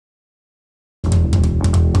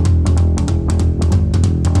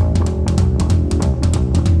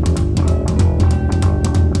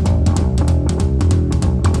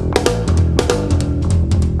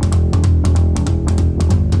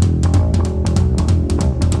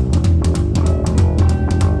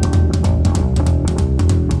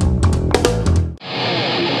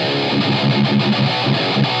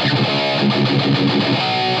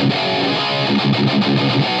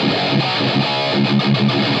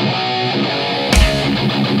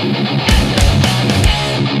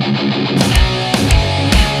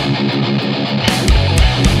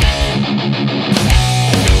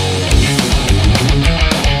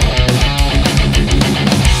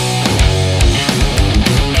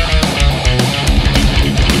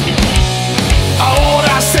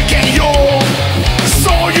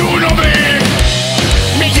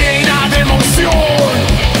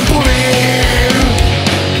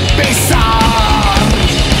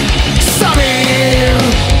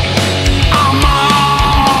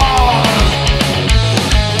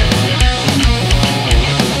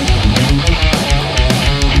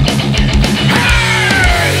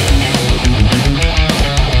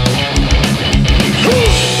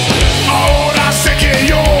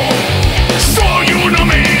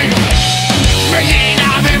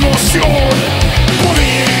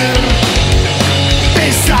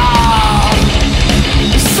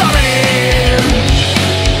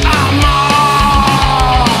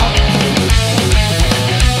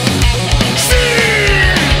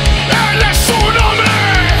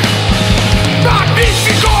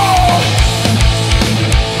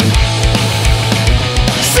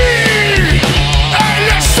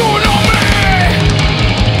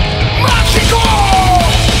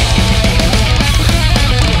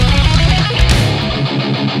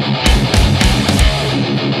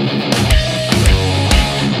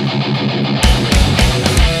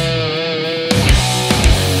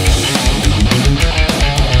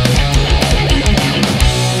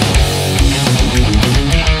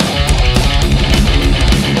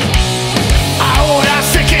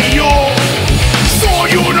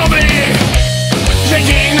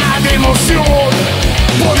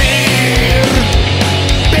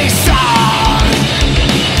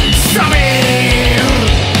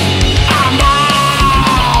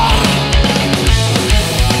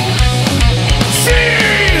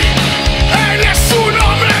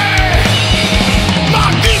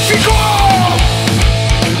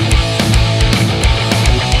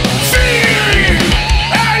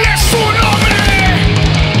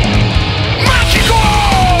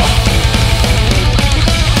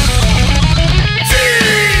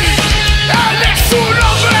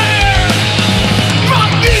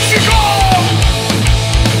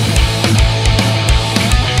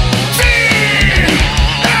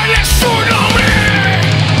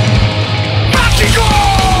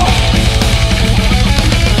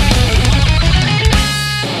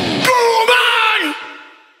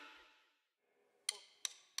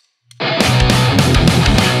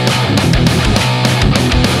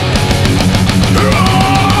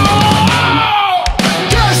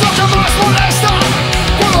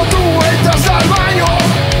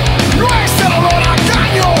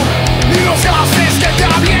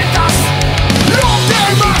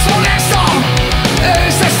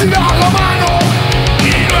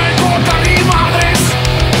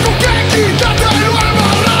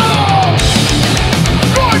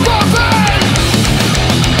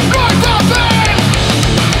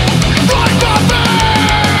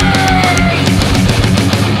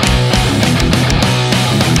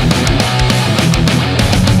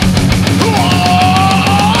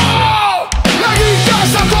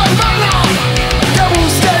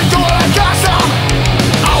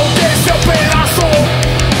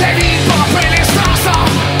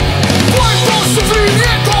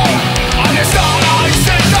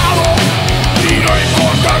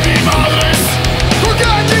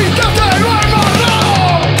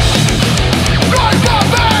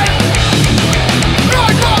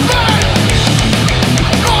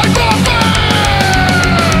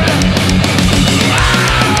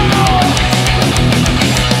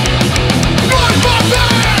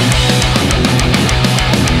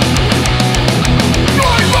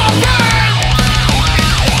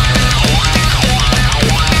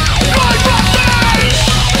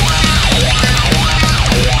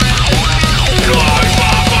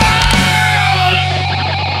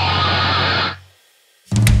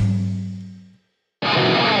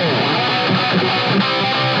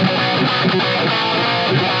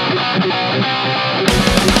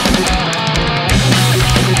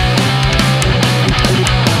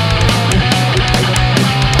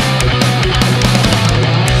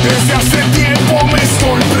Desde hace tiempo me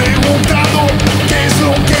estoy preguntando qué es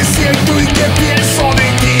lo que siento y qué pienso de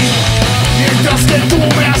ti. Mientras que tú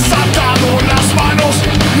me has atado las manos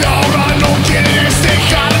y ahora no quieres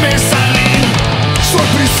dejarme salir. Soy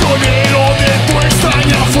prisionero de tu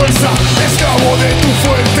extraña fuerza, esclavo de tu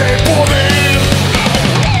fuerte poder.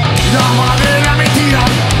 Dama de la mentira,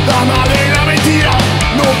 dama de la mentira,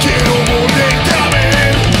 no quiero volverte a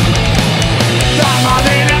ver. Dama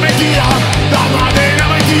de la mentira, dama de la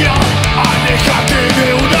mentira, aléjate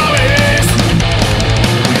de una vez.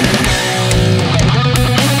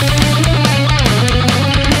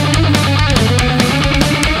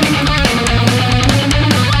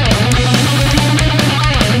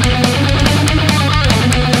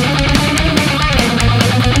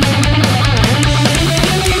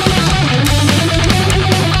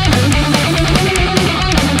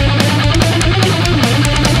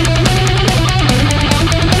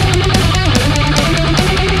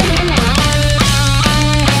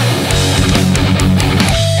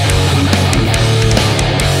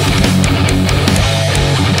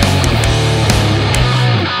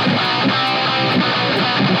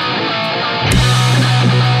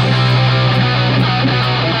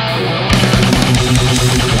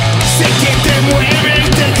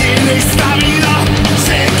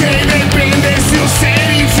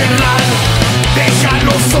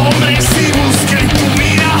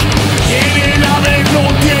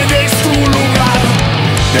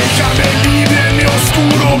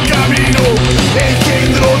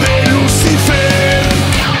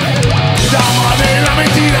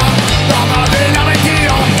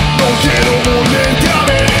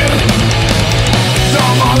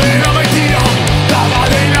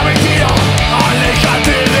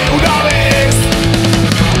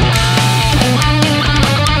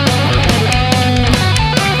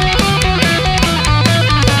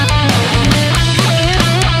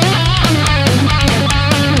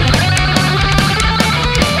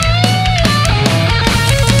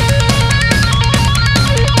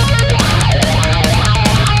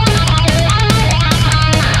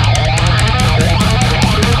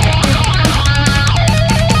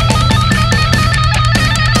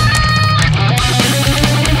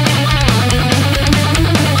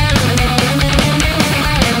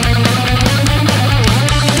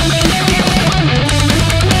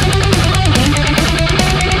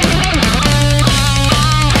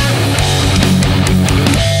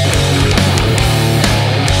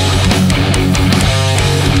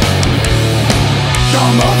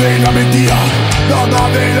 Dama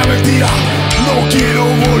de la mentira, no quiero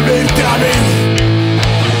volverte a ver.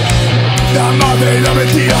 Dama de la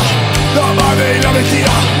mentira, dama de la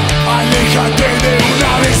mentira, aléjate de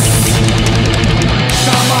una vez.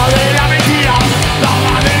 Dama de la mentira,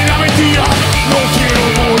 dama de la mentira, no quiero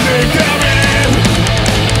volverte a ver.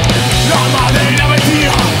 Dama de la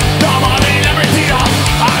mentira, dama de la mentira,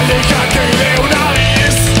 aléjate de una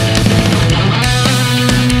vez.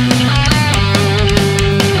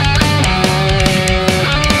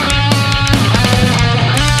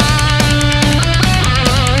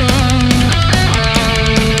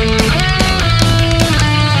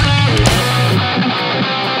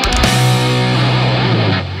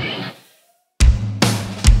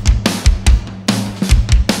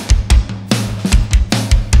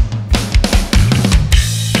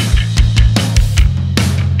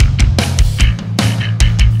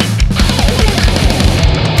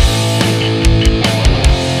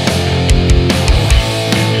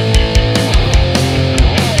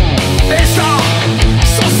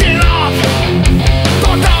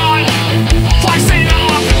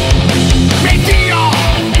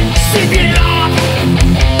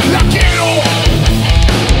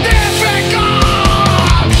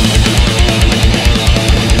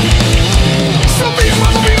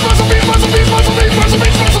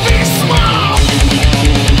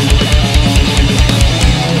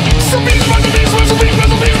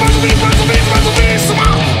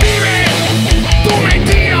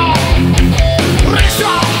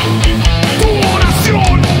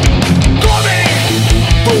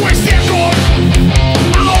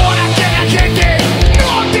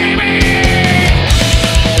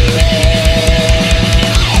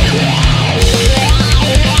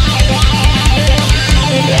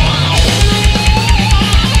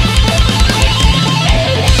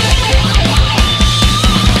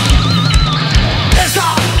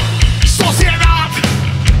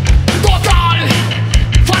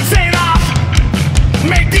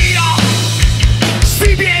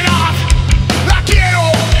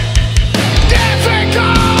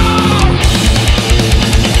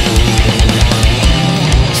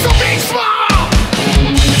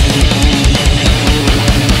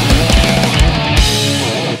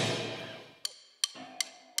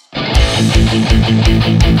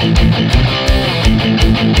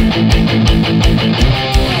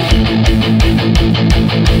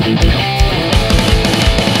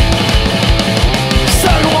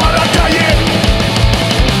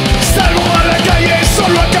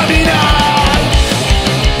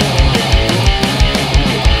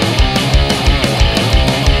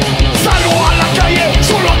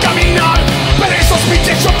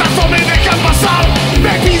 pinche chotazo me dejan pasar. Me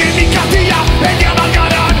piden mi cartilla, el día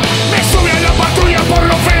mañana. Me sube a la patrulla por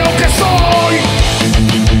lo feo que soy.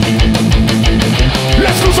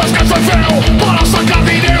 Las cosas que soy feo para sacar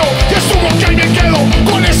dinero. Y estuvo que ahí me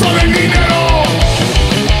quedo con eso del dinero.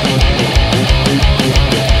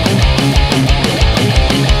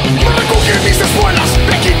 Me recogí en mis espuelas,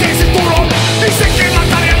 me quité el cinturón. Dicen que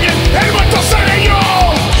mataré a alguien, el muerto seré yo.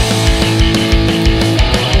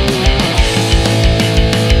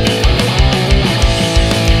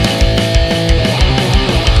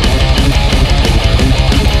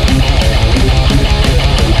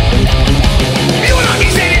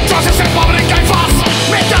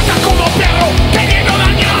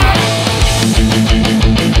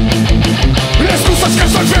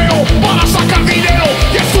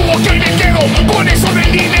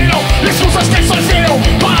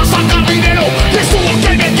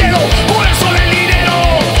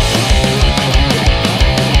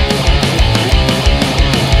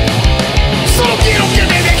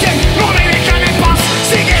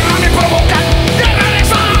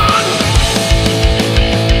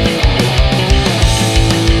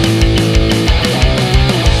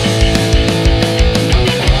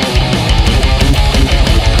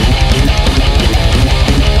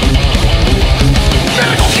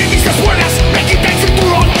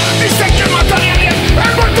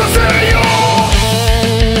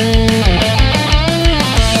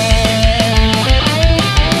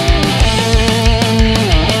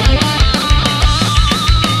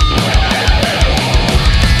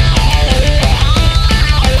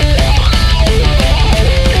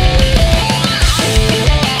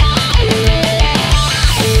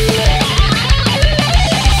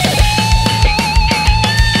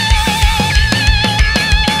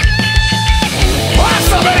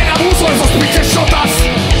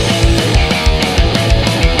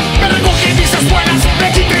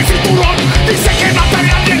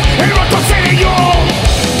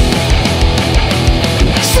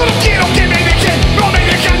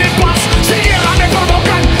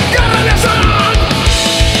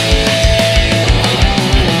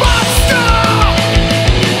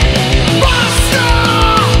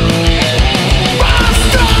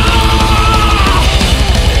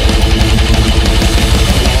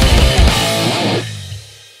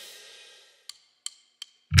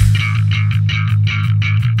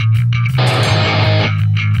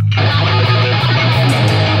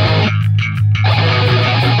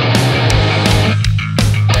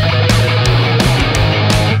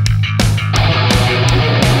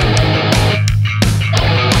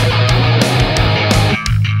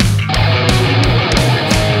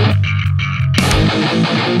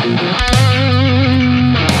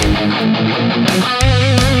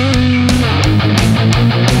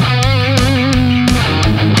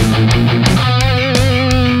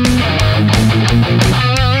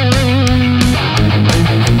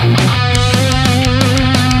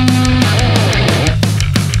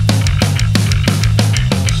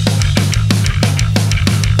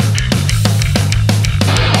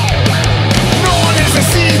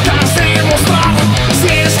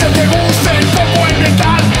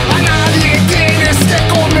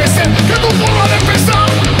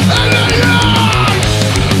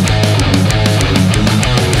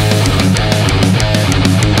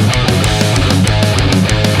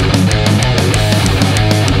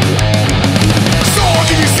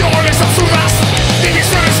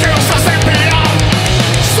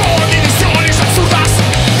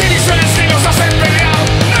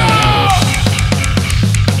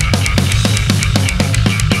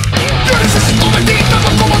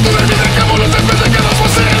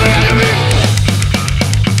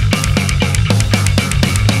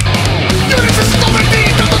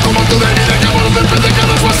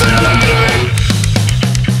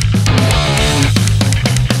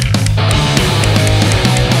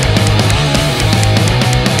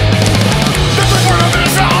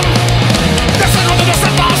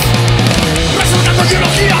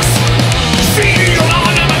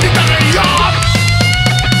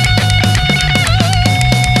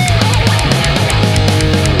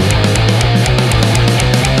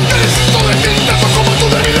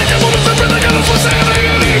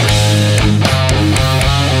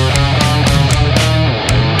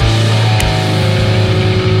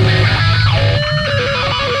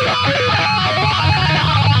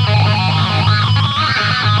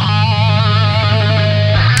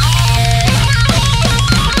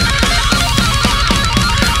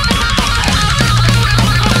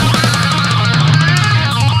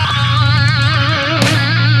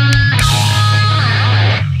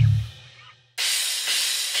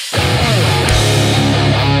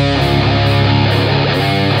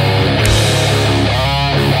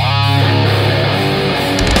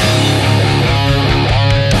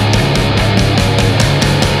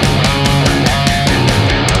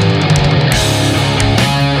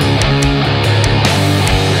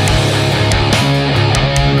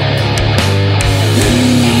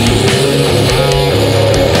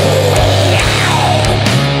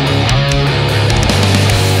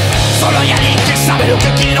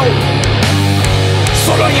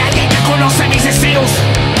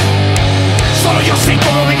 Solo yo sé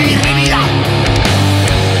cómo vivir mi vida.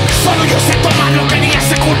 Solo yo sé tomar lo que en ella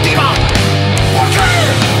se cultiva. Porque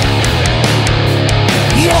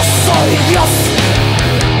yo soy Dios.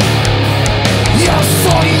 Yo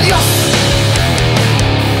soy Dios.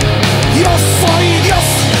 Yo soy Dios.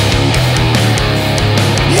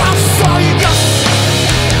 Yo soy Dios.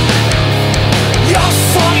 Yo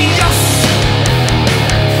soy Dios.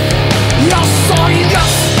 Yo soy Dios.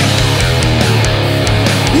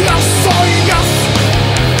 Yo soy Dios.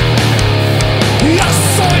 Yo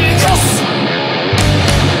soy Dios.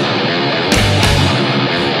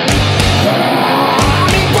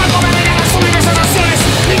 Mi cuerpo me regala sublimes sensaciones.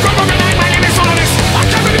 Mi cuerpo me da imágenes olores. A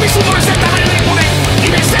cambio de mis sudores el tamaño del poder. Y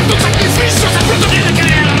me siento un sacrificio, ese fruto tiene que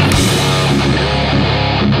leer.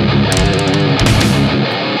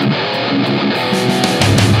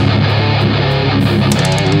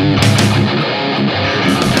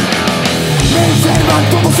 Me enferman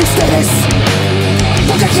todos ustedes.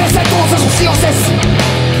 ¿Tú qué quieres ser todos esos dioses?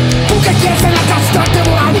 ¿Tú qué quieres ser la constante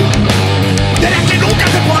moral de la que nunca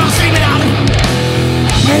te podrás liberar?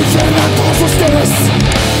 Me enferman todos ustedes.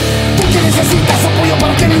 ¿Tú que necesitas apoyo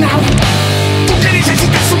para caminar? ¿Tú que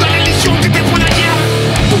necesitas una religión que te pueda guiar?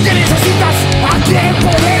 ¿Tú que necesitas a quien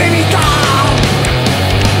poder evitar?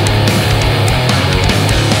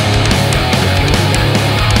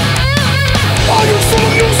 Hay un solo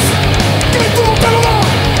Dios que todo te lo da.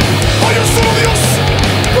 Hay un solo Dios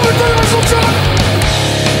por el que debes luchar.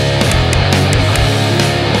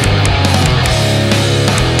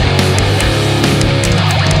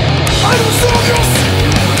 Hay un solo Dios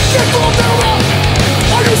que todo te lo da.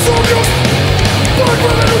 Hay un solo Dios por el que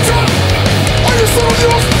debes luchar. Hay un solo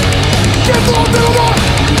Dios que todo te lo da.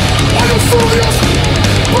 Hay un solo Dios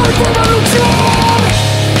por el que debes luchar.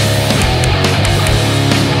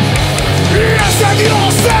 Y ese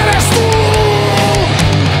Dios eres tú.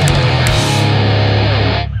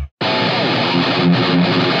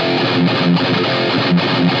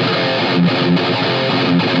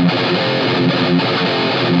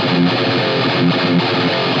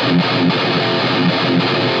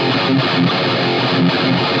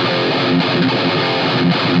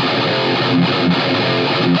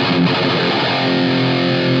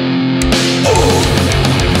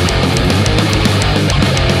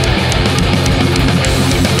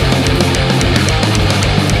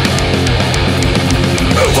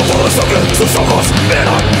 Sus ojos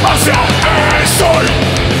miran hacia el sol.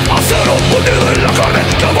 Acero hundido en la carne,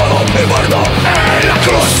 clavado y muerto en la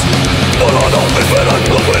cruz. Volando esperan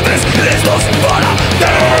los buitres listos para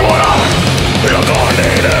devorar. La carne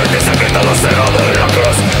inerte secreta el acero de la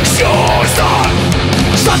cruz. Ya está.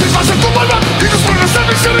 Satisface tu maldad y tus planes de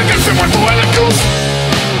misión en que se muerto en la cruz.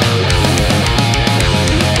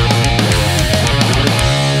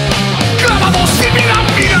 Clavados y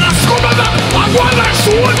miran las comandas, aguardan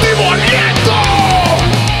su último aliento.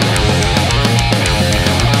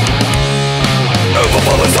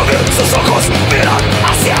 Empapado en sangre, sus ojos miran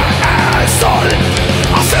hacia el sol.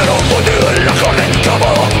 Acero hundido en la carne,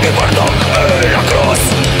 clavado y muerto en la cruz.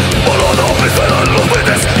 Volando esperan los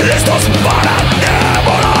buitres listos para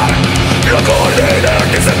devorar. La carne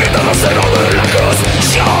inerte secreta el acero de la cruz.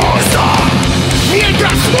 Ya está.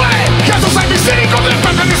 Mientras muere, Jesús hay misericordia,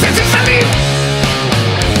 permanece sin salir.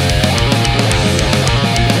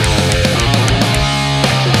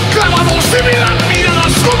 Clavados y miran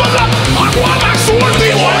las comandas, aguardan su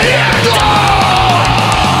último aliento.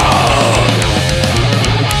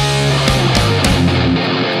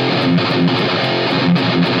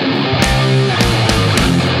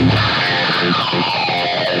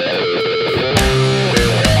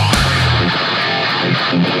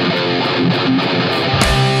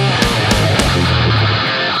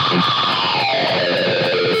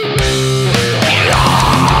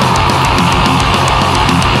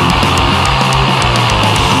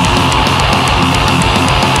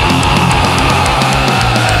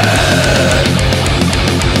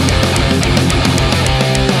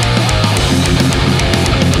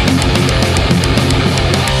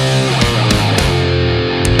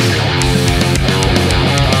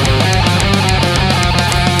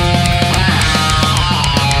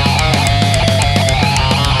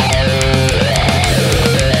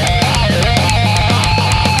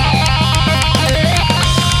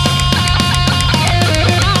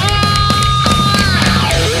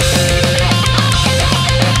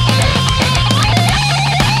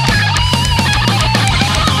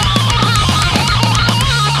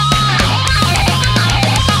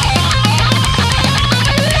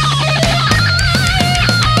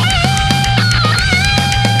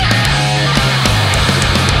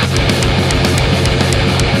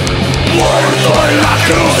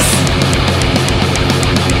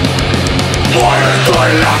 Muerto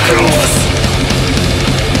en la cruz.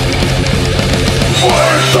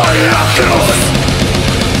 Muerto en la cruz.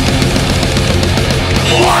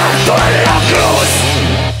 Muerto en la cruz.